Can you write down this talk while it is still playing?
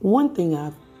One thing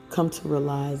I've come to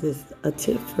realize is a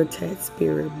tit for tat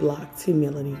spirit blocks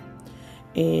humility.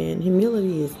 And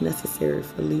humility is necessary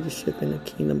for leadership in the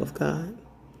kingdom of God.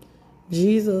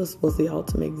 Jesus was the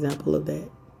ultimate example of that.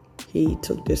 He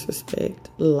took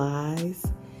disrespect,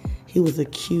 lies. He was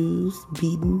accused,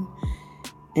 beaten,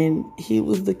 and he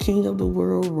was the king of the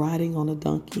world riding on a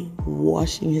donkey,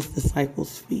 washing his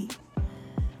disciples' feet.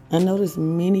 I noticed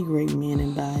many great men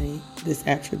embody this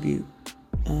attribute,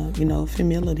 of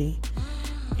humility.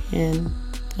 And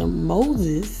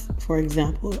Moses, for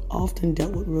example, often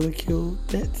dealt with ridicule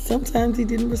that sometimes he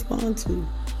didn't respond to.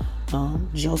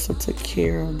 Joseph took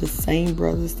care of the same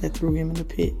brothers that threw him in the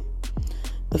pit.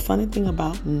 The funny thing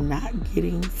about not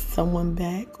getting someone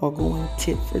back or going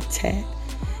tit for tat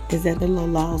is that it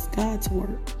allows God to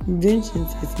work.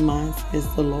 Vengeance is mine,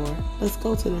 says the Lord. Let's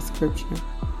go to the scripture.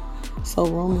 So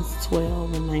Romans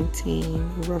 12 and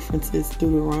 19 references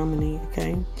Deuteronomy,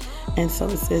 okay? And so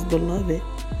it says, Beloved,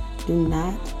 do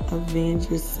not avenge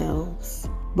yourselves,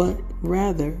 but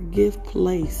rather give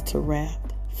place to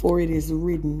wrath. For it is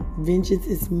written, Vengeance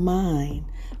is mine,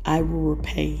 I will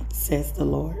repay, says the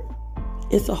Lord.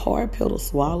 It's a hard pill to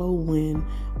swallow when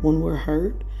we're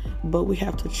hurt, but we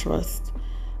have to trust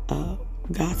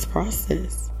God's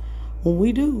process. When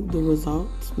we do, the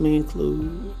results may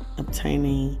include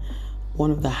obtaining one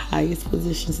of the highest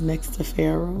positions next to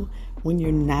Pharaoh when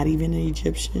you're not even an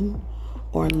Egyptian,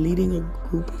 or leading a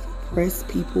group of oppressed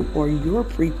people, or your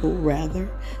people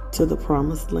rather, to the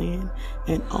promised land,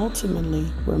 and ultimately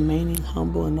remaining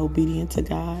humble and obedient to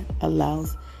God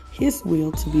allows His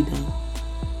will to be done.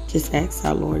 Just ask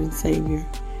our Lord and Savior.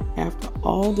 After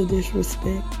all the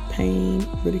disrespect, pain,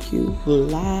 ridicule,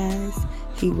 lies,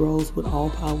 He rose with all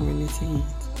power in His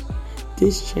hands.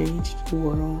 This changed the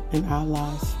world and our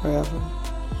lives forever.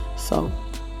 So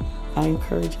I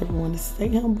encourage everyone to stay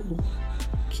humble,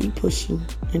 keep pushing,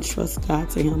 and trust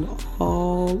God to handle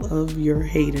all of your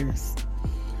haters.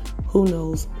 Who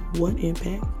knows what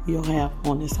impact you'll have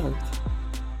on this earth.